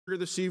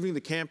This evening,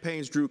 the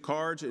campaigns drew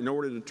cards in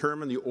order to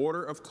determine the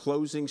order of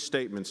closing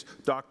statements.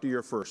 Doctor,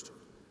 you're first.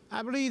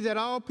 I believe that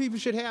all people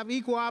should have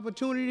equal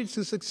opportunity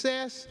to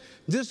success.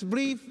 This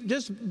brief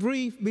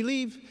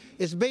belief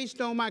is based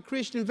on my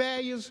Christian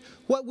values.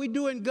 What we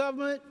do in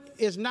government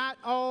is not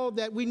all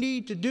that we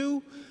need to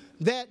do.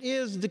 That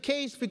is the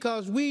case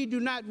because we do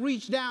not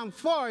reach down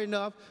far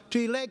enough to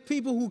elect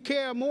people who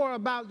care more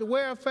about the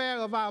welfare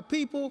of our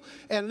people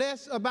and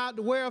less about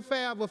the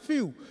welfare of a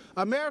few.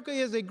 America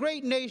is a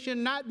great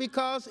nation not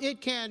because it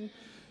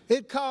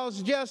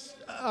cares just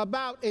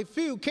about a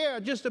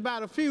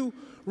few.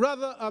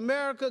 Rather,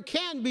 America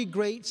can be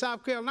great,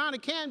 South Carolina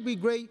can be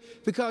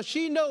great, because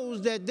she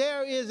knows that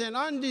there is an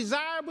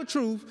undesirable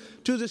truth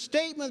to the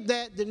statement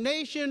that the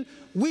nation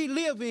we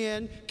live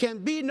in can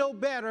be no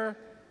better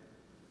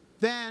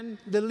than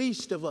the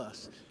least of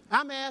us.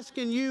 I'm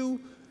asking you,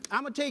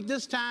 I'm going to take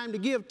this time to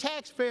give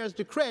taxpayers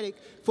the credit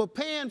for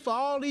paying for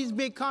all these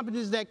big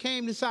companies that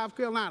came to South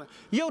Carolina.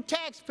 Your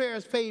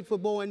taxpayers paid for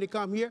Boeing to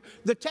come here.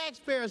 The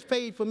taxpayers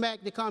paid for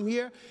Mac to come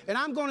here. And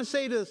I'm going to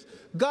say this,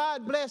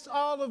 God bless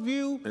all of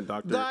you. And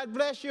God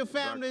bless your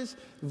families.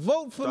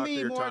 Vote for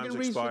me, Morgan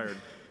Rees.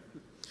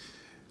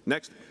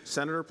 Next,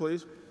 Senator,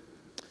 please.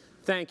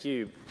 Thank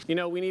you. You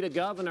know, we need a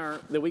governor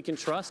that we can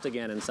trust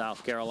again in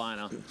South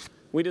Carolina.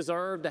 We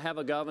deserve to have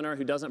a governor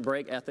who doesn't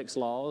break ethics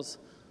laws,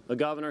 a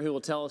governor who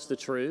will tell us the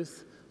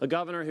truth, a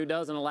governor who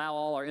doesn't allow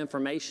all our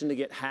information to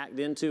get hacked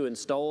into and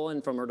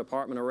stolen from our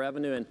Department of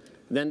Revenue and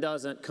then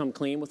doesn't come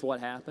clean with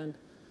what happened.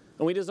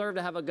 And we deserve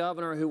to have a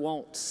governor who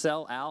won't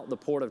sell out the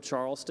Port of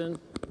Charleston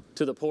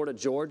to the Port of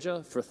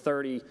Georgia for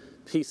 30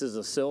 pieces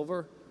of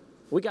silver.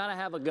 We got to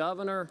have a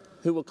governor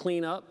who will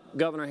clean up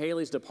Governor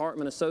Haley's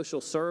Department of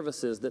Social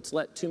Services that's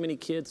let too many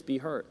kids be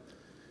hurt.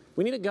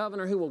 We need a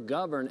governor who will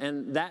govern,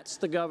 and that's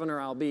the governor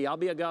I'll be. I'll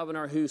be a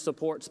governor who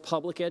supports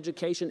public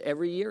education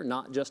every year,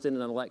 not just in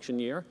an election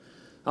year.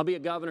 I'll be a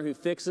governor who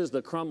fixes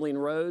the crumbling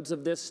roads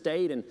of this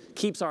state and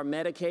keeps our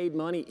Medicaid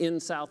money in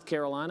South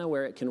Carolina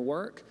where it can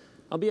work.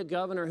 I'll be a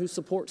governor who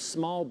supports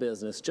small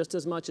business just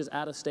as much as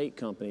out-of-state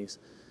companies.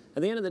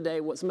 At the end of the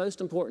day, what's most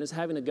important is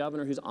having a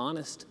governor who's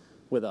honest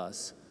with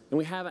us. And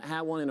we haven't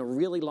had one in a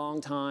really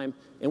long time,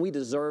 and we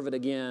deserve it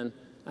again.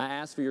 I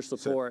ask for your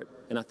support,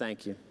 and I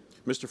thank you.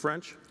 Mr.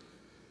 French?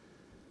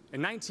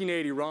 In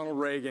 1980, Ronald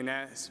Reagan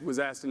was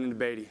asked in a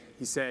debate,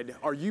 he said,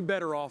 "Are you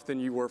better off than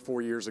you were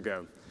 4 years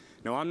ago?"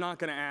 No, I'm not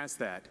going to ask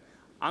that.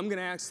 I'm going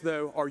to ask,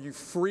 though, are you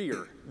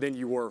freer than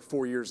you were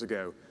 4 years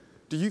ago?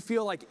 Do you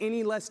feel like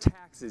any less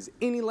taxes,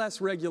 any less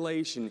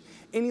regulation,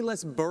 any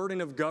less burden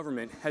of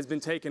government has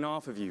been taken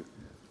off of you?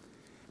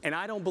 And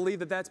I don't believe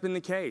that that's been the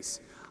case.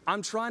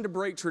 I'm trying to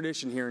break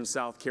tradition here in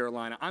South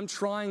Carolina. I'm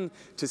trying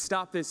to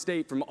stop this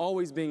state from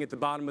always being at the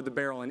bottom of the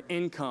barrel in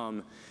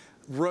income,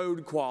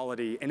 road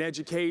quality, and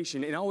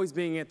education, and always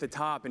being at the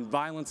top in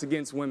violence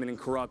against women and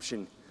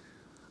corruption.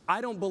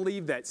 I don't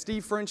believe that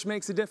Steve French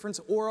makes a difference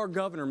or our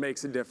governor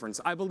makes a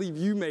difference. I believe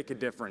you make a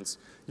difference.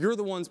 You're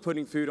the ones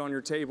putting food on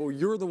your table.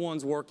 You're the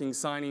ones working,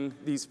 signing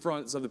these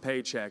fronts of the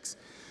paychecks.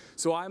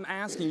 So I'm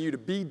asking you to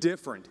be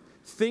different,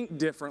 think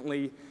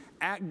differently,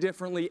 act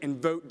differently, and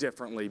vote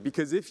differently.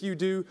 Because if you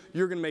do,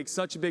 you're going to make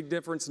such a big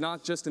difference,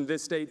 not just in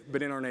this state,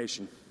 but in our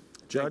nation.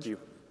 Judge? Thank you.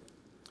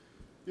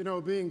 You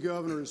know, being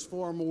governor is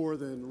far more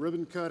than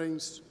ribbon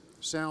cuttings,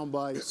 sound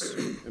bites,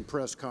 and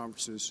press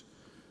conferences.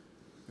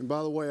 And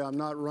by the way, I'm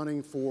not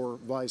running for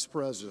vice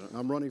president.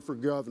 I'm running for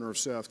governor of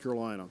South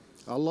Carolina.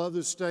 I love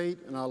this state,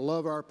 and I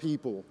love our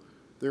people.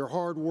 They're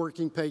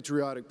hardworking,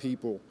 patriotic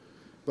people.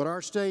 But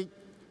our state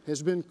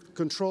has been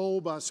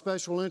controlled by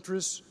special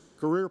interests,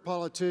 career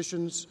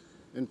politicians,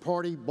 and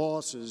party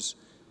bosses.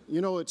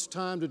 You know, it's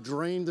time to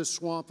drain the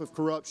swamp of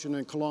corruption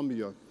in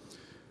Columbia.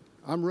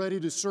 I'm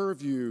ready to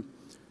serve you.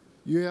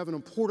 You have an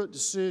important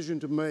decision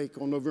to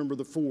make on November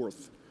the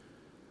 4th.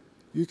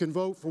 You can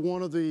vote for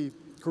one of the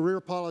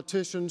career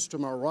politicians to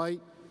my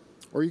right,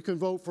 or you can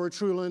vote for a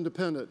true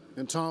independent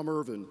in Tom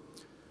Irvin.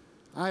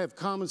 I have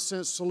common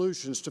sense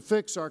solutions to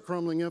fix our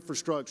crumbling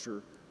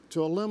infrastructure,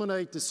 to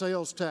eliminate the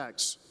sales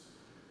tax,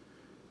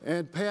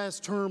 and pass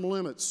term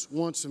limits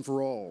once and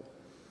for all.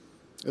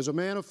 As a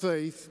man of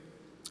faith,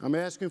 I'm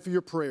asking for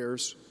your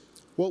prayers.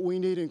 What we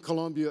need in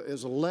Columbia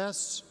is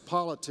less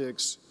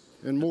politics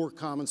and more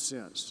common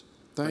sense.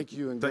 Thank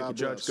you, and God bless. Thank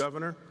you, Judge.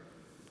 Governor?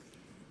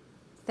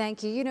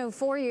 Thank you. You know,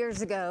 4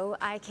 years ago,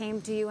 I came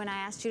to you and I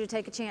asked you to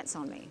take a chance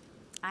on me.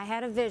 I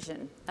had a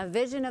vision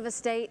of a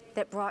state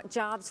that brought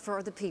jobs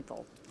for the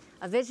people,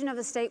 a vision of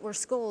a state where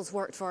schools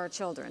worked for our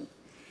children.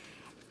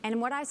 And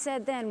what I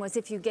said then was,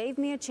 if you gave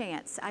me a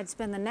chance, I'd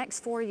spend the next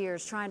 4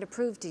 years trying to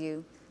prove to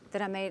you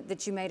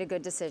that you made a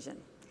good decision.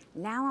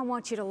 Now I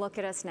want you to look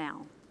at us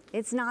now.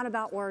 It's not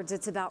about words,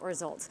 it's about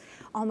results.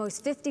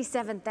 Almost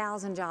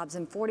 57,000 jobs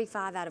in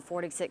 45 out of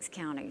 46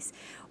 counties.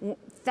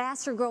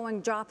 Faster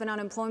growing drop in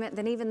unemployment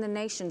than even the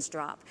nation's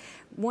drop.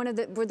 Where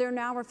they're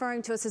now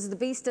referring to us as the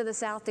beast of the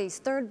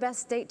Southeast, third best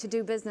state to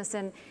do business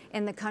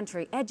in the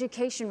country.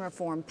 Education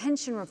reform,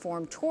 pension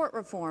reform, tort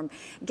reform,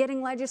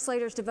 getting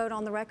legislators to vote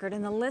on the record,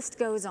 and the list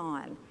goes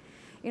on.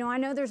 You know, I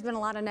know there's been a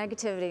lot of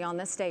negativity on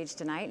this stage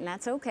tonight, and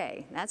that's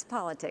okay. That's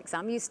politics.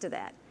 I'm used to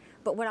that.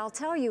 But what I'll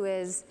tell you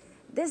is,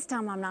 this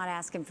time I'm not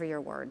asking for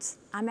your words.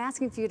 I'm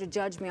asking for you to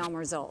judge me on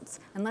results.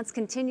 And let's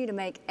continue to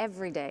make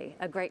every day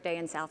a great day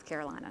in South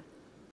Carolina.